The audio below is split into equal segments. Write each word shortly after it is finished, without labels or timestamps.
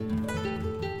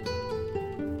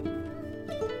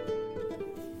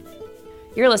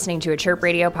You're listening to a Chirp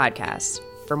Radio podcast.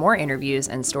 For more interviews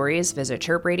and stories, visit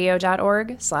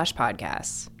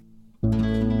chirpradio.org/podcasts.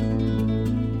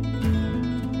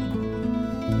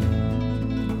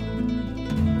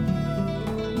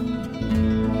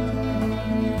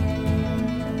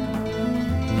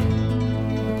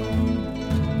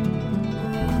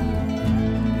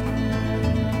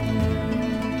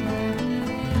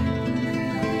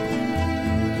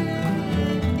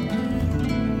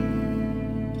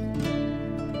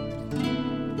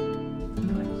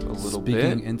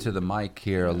 Speaking into the mic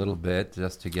here a little bit,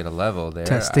 just to get a level there.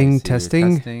 Testing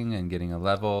and getting a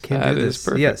level. That is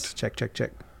perfect. Yes, check.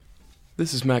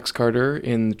 This is Max Carter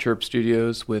in the Chirp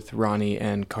Studios with Ronnie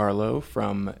and Carlo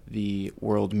from the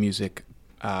world music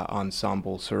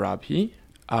ensemble Surabhi.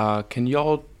 Can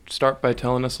y'all start by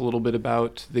telling us a little bit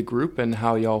about the group and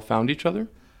how y'all found each other?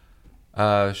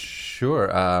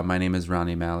 Sure. My name is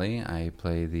Ronnie Malley. I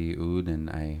play the oud, and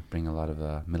I bring a lot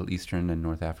of Middle Eastern and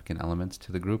North African elements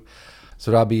to the group.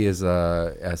 Surabhi is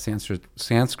a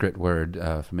Sanskrit word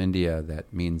from India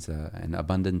that means an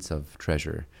abundance of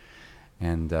treasure.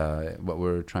 And what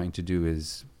we're trying to do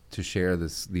is to share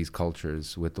these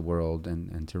cultures with the world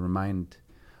and to remind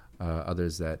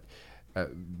others that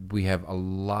we have a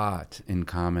lot in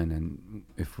common, and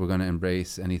if we're going to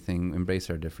embrace anything, embrace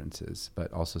our differences,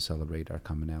 but also celebrate our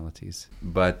commonalities.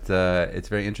 But it's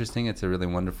very interesting. It's a really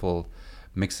wonderful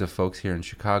mix of folks here in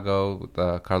Chicago, with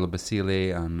Carlo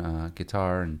Basile on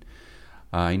guitar, and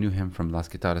I knew him from Las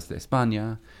Guitarras de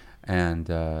España, and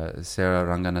Sarah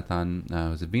Ranganathan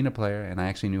was a Veena player, and I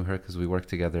actually knew her because we worked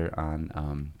together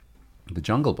on The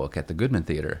Jungle Book at the Goodman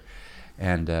Theater.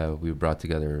 And we brought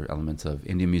together elements of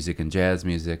Indian music and jazz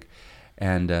music.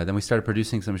 And then we started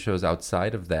producing some shows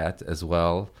outside of that as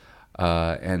well.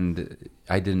 And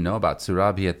I didn't know about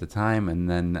Surabhi at the time. And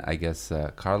then I guess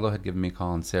Carlo had given me a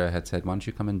call, and Sarah had said, why don't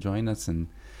you come and join us and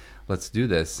let's do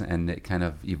this. And it kind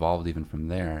of evolved even from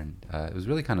there. And it was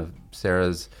really kind of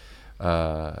Sarah's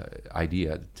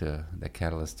idea, the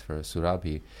catalyst for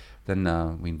Surabhi. Then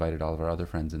we invited all of our other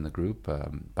friends in the group,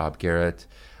 Bob Garrett,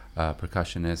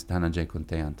 percussionist, Dhananjay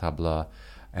Kunte on tabla,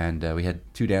 and we had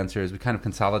two dancers. We kind of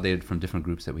consolidated from different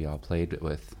groups that we all played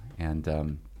with, and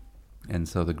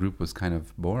so the group was kind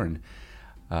of born.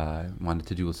 Wanted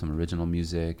to do some original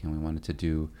music, and we wanted to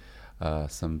do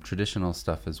some traditional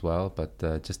stuff as well, but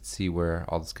just to see where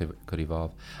all this could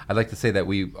evolve. I'd like to say that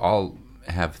we all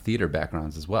have theater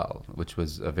backgrounds as well, which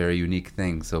was a very unique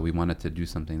thing, so we wanted to do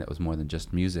something that was more than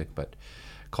just music, but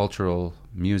cultural,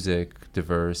 music,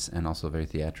 diverse, and also very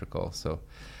theatrical. So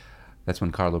that's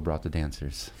when Carlo brought the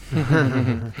dancers.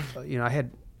 I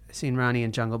had seen Ronnie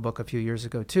in Jungle Book a few years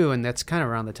ago too, and that's kind of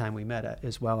around the time we met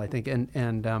as well, I think.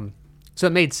 And so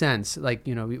it made sense. Like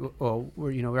we're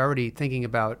already thinking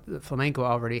about flamenco.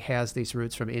 Already has these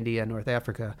roots from India and North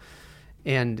Africa,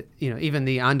 and even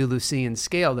the Andalusian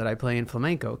scale that I play in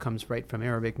flamenco comes right from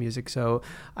Arabic music. So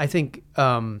I think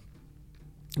it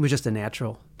was just a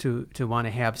natural to want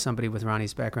to have somebody with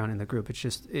Ronnie's background in the group.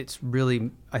 It's really,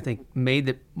 I think, made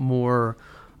it more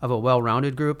of a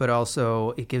well-rounded group, but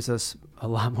also it gives us a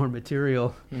lot more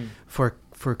material for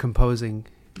composing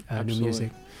new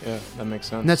music. Yeah, that makes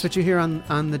sense. And that's what you hear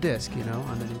on the disc,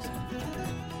 on the new song.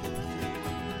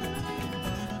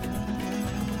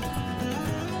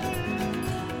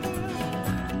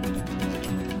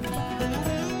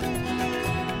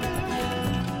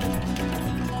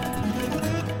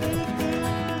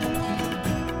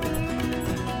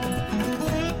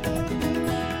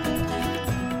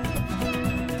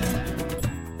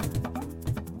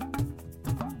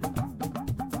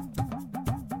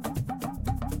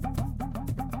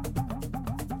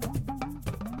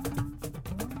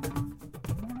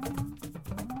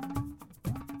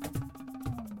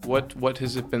 What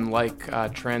has it been like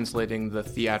translating the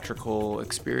theatrical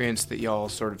experience that y'all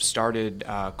sort of started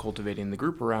cultivating the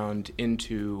group around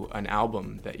into an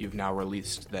album that you've now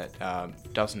released that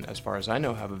doesn't, as far as I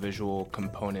know, have a visual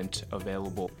component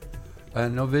available?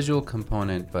 No visual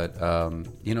component, but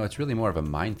it's really more of a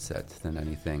mindset than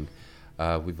anything.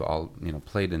 We've all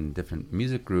played in different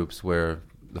music groups where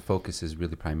the focus is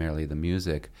really primarily the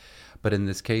music, but in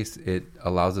this case, it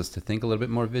allows us to think a little bit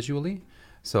more visually.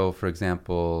 So, for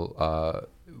example,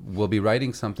 we'll be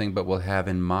writing something, but we'll have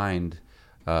in mind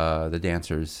the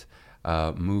dancers'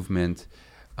 movement,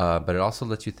 but it also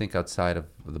lets you think outside of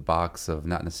the box of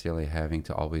not necessarily having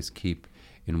to always keep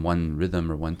in one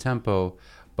rhythm or one tempo,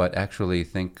 but actually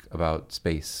think about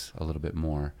space a little bit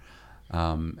more.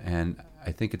 And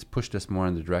I think it's pushed us more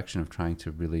in the direction of trying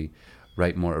to really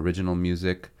write more original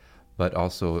music, but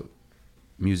also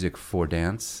music for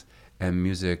dance and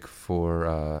music for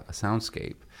a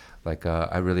soundscape. Like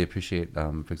I really appreciate,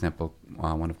 for example,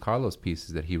 one of Carlos'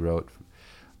 pieces that he wrote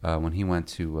when he went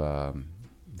to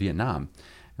Vietnam.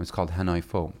 It was called Hanoi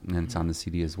Pho, and it's on the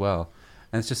CD as well.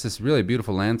 And it's just this really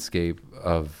beautiful landscape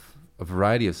of a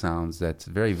variety of sounds that's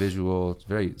very visual, it's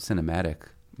very cinematic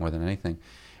more than anything.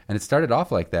 And it started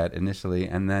off like that initially,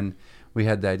 and then we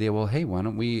had the idea, well, hey, why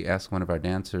don't we ask one of our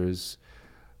dancers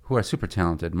who are super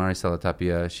talented, Maricela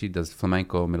Tapia, she does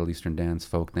flamenco, Middle Eastern dance,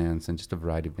 folk dance, and just a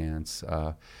variety of dance.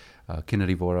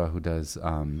 Kinnari Vora, who does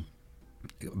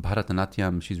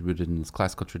Bharatanatyam, she's rooted in this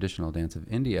classical traditional dance of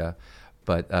India,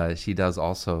 but she does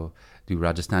also do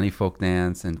Rajasthani folk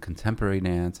dance and contemporary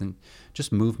dance and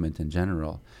just movement in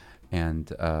general.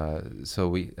 And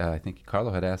so I think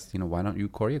Carlo had asked, why don't you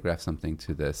choreograph something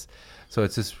to this? So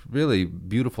it's this really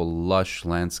beautiful, lush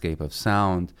landscape of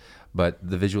sound, but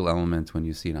the visual element when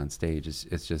you see it on stage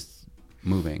it's just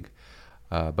moving.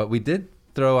 But we did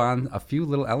throw on a few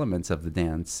little elements of the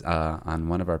dance on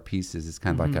one of our pieces. It's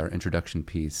kind of like our introduction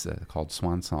piece called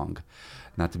Swan Song,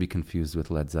 not to be confused with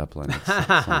Led Zeppelin. It's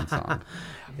Swan Song.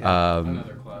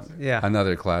 Another classic. Yeah.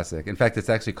 Another classic. In fact, it's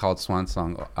actually called Swan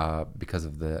Song because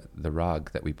of the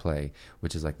rag that we play,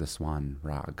 which is like the swan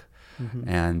rag.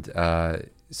 And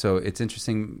so it's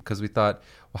interesting because we thought,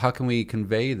 well, how can we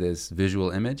convey this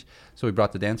visual image? So we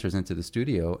brought the dancers into the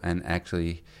studio and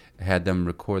actually had them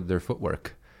record their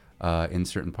footwork in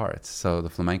certain parts. So the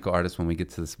flamenco artist, when we get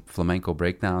to this flamenco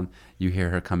breakdown, you hear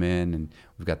her come in and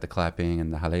we've got the clapping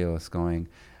and the jaleos going.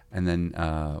 And then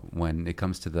when it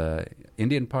comes to the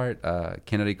Indian part,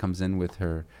 Kennedy comes in with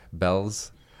her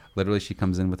bells. Literally, she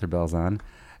comes in with her bells on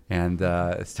and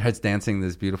starts dancing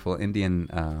this beautiful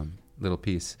Indian little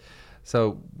piece.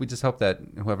 So we just hope that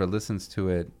whoever listens to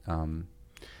it can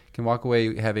walk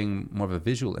away having more of a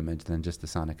visual image than just a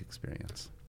sonic experience.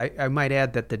 I might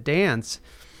add that the dance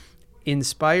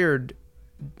inspired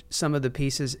some of the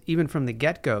pieces even from the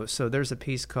get-go. So there's a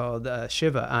piece called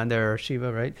Shiva on there,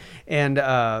 Shiva, right? And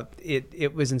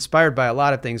it was inspired by a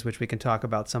lot of things, which we can talk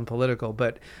about, some political.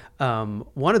 But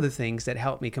one of the things that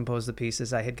helped me compose the piece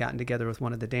is I had gotten together with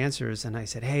one of the dancers, and I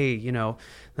said, hey,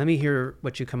 let me hear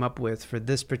what you come up with for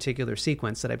this particular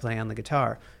sequence that I play on the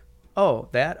guitar. Oh,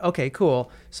 that? Okay, cool.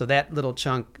 So that little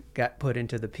chunk got put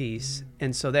into the piece.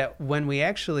 And so that when we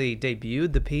actually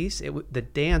debuted the piece, the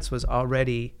dance was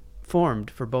already formed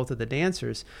for both of the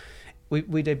dancers. We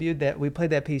debuted that, we played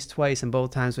that piece twice, and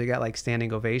both times we got like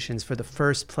standing ovations for the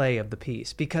first play of the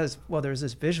piece because, well, there's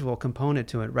this visual component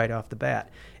to it right off the bat,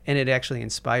 and it actually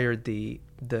inspired the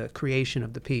creation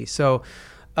of the piece. So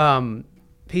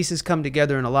pieces come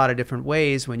together in a lot of different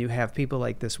ways when you have people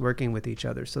like this working with each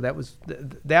other. So that was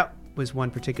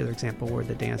one particular example where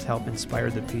the dance helped inspire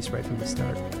the piece right from the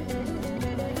start.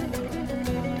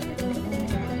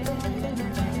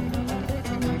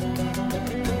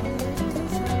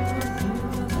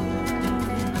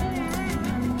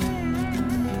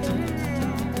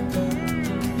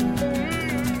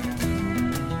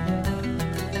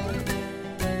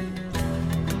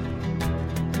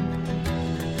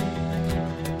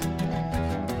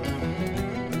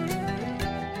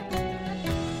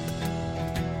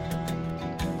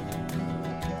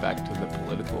 Back to the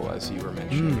political, as you were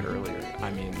mentioning earlier.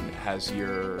 I mean, has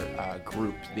your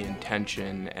group, the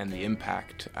intention and the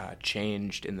impact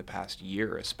changed in the past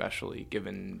year, especially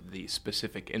given the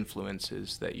specific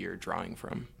influences that you're drawing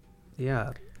from?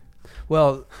 Yeah.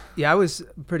 Well, yeah, I was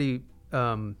pretty, I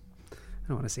don't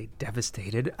want to say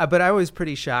devastated, but I was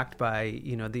pretty shocked by,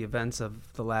 the events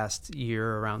of the last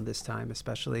year around this time,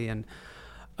 especially. And,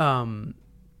 so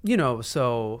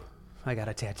I got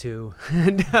a tattoo.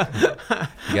 And,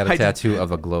 you got a tattoo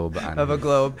of a globe on of a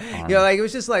globe. arm. It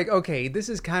was just like, okay,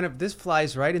 this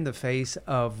flies right in the face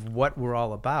of what we're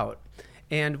all about.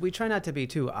 And we try not to be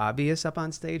too obvious up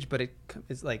on stage, but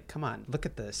it's like, come on, look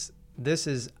at this. This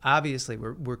is obviously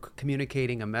we're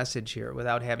communicating a message here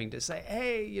without having to say,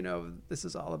 hey, this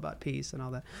is all about peace and all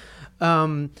that.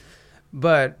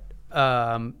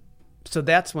 So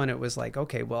that's when it was like,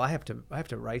 okay, well, I have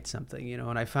to write something,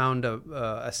 and I found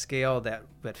a scale that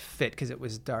fit because it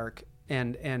was dark,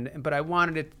 but I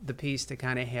wanted the piece to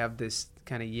kind of have this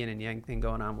kind of yin and yang thing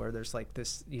going on where there's like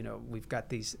this, we've got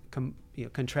these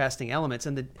contrasting elements,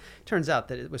 and it turns out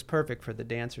that it was perfect for the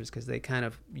dancers because they kind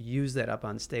of use that up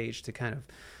on stage to kind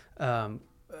of,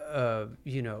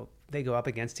 they go up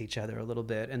against each other a little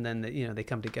bit, and then they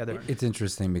come together. It's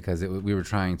interesting because we were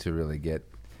trying to really get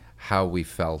how we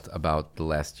felt about the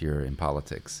last year in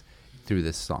politics through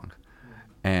this song.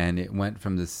 And it went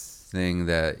from this thing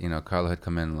that, Carlo had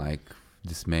come in like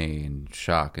dismay and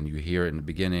shock, and you hear it in the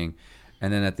beginning.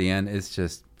 And then at the end, it's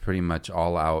just pretty much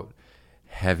all out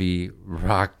heavy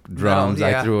rock drums. No,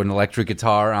 yeah. I threw an electric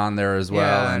guitar on there as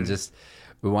well, Yeah. and just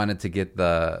we wanted to get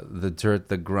the dirt,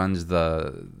 the grunge,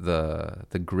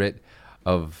 the grit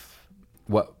of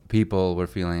what people were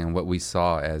feeling and what we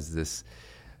saw as this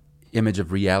image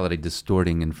of reality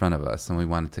distorting in front of us, and we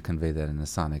wanted to convey that in a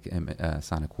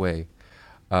sonic way.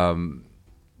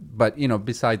 But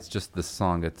besides just the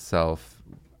song itself,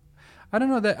 I don't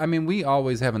know that. I mean, we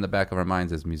always have in the back of our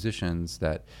minds as musicians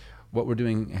that what we're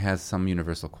doing has some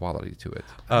universal quality to it.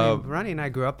 I mean, Ronnie and I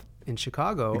grew up in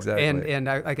Chicago, Exactly. and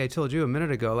I, like I told you a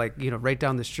minute ago, right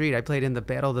down the street, I played in the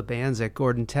Battle of the Bands at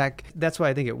Gordon Tech. That's why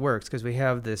I think it works, because we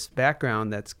have this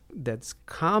background that's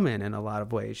common in a lot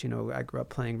of ways. I grew up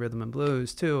playing rhythm and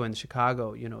blues too in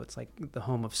Chicago. It's like the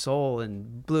home of soul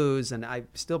and blues, and I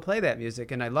still play that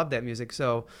music, and I love that music.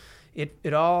 So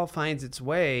it all finds its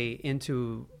way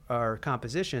into our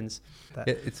compositions.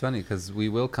 It's funny because we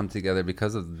will come together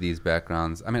because of these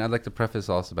backgrounds. I mean, I'd like to preface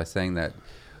also by saying that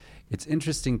it's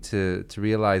interesting to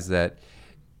realize that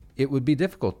it would be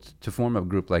difficult to form a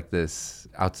group like this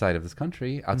outside of this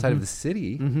country, outside of the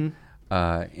city.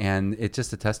 And it's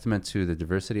just a testament to the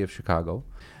diversity of Chicago.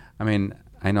 I mean,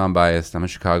 I know I'm biased. I'm a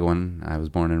Chicagoan. I was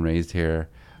born and raised here.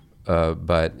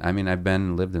 But I mean, I've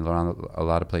lived in a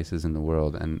lot of places in the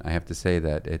world, and I have to say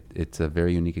that it's a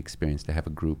very unique experience to have a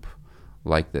group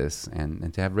like this,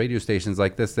 and to have radio stations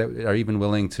like this that are even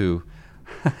willing to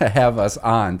have us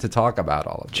on to talk about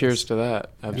all of this. Cheers to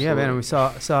that. Absolutely. Yeah, man. And we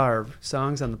saw our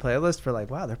songs on the playlist for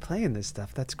wow, they're playing this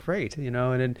stuff. That's great, and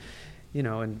then,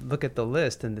 and look at the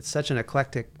list, and it's such an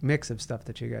eclectic mix of stuff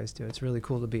that you guys do. It's really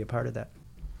cool to be a part of that.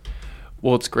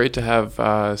 Well, it's great to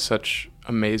have such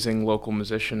amazing local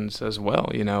musicians as well.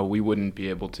 We wouldn't be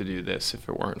able to do this if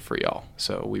it weren't for y'all.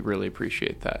 So we really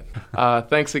appreciate that.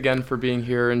 Thanks again for being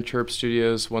here in Chirp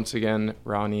Studios. Once again,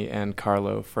 Ronnie and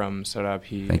Carlo from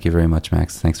Surabhi. Thank you very much,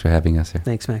 Max. Thanks for having us here.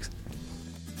 Thanks, Max.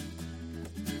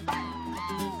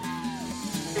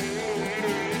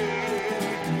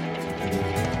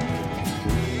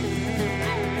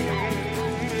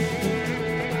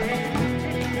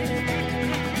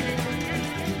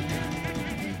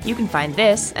 You can find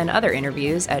this and other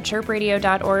interviews at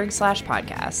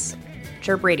chirpradio.org/podcasts.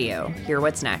 Chirp Radio, hear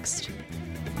what's next.